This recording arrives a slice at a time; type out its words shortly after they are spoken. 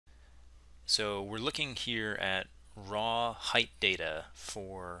So we're looking here at raw height data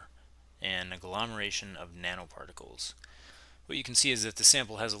for an agglomeration of nanoparticles. What you can see is that the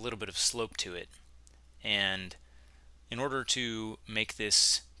sample has a little bit of slope to it, and in order to make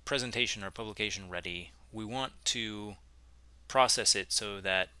this presentation or publication ready, we want to process it so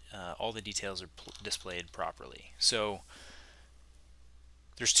that all the details are displayed properly. So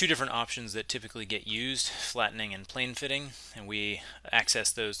there's two different options that typically get used, flattening and plane fitting, and we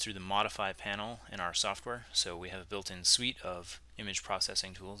access those through the modify panel in our software. So we have a built-in suite of image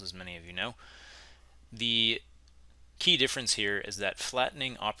processing tools, as many of you know. The key difference here is that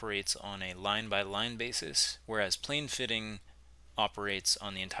flattening operates on a line-by-line basis, whereas plane fitting operates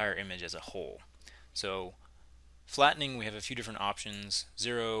on the entire image as a whole. So flattening, we have a few different options,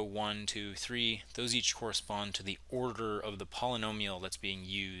 0, 1, 2, 3. Those each correspond to the order of the polynomial that's being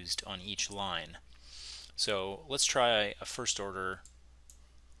used on each line. So let's try a first order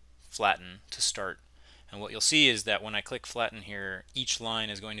flatten to start. And what you'll see is that when I click flatten here, each line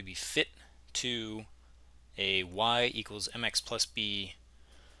is going to be fit to a y equals mx plus b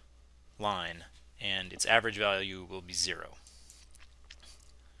line, and its average value will be 0.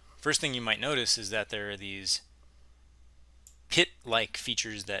 First thing you might notice is that there are these pit-like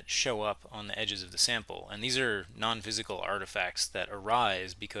features that show up on the edges of the sample, and these are non-physical artifacts that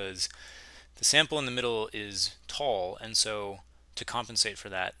arise because the sample in the middle is tall, and so to compensate for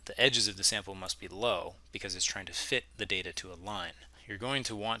that, the edges of the sample must be low because it's trying to fit the data to a line. You're going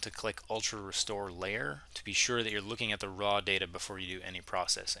to want to click Ultra Restore Layer to be sure that you're looking at the raw data before you do any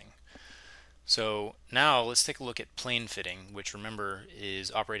processing. So now let's take a look at plane fitting, which remember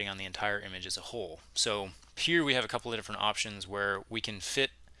is operating on the entire image as a whole. So here we have a couple of different options where we can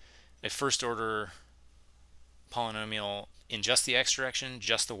fit a first order polynomial in just the x direction,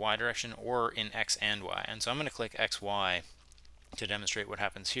 just the y direction, or in x and y. And so I'm going to click xy to demonstrate what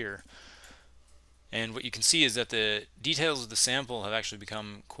happens here. And what you can see is that the details of the sample have actually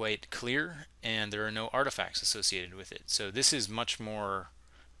become quite clear, and there are no artifacts associated with it. So this is much more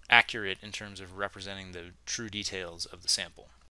accurate in terms of representing the true details of the sample.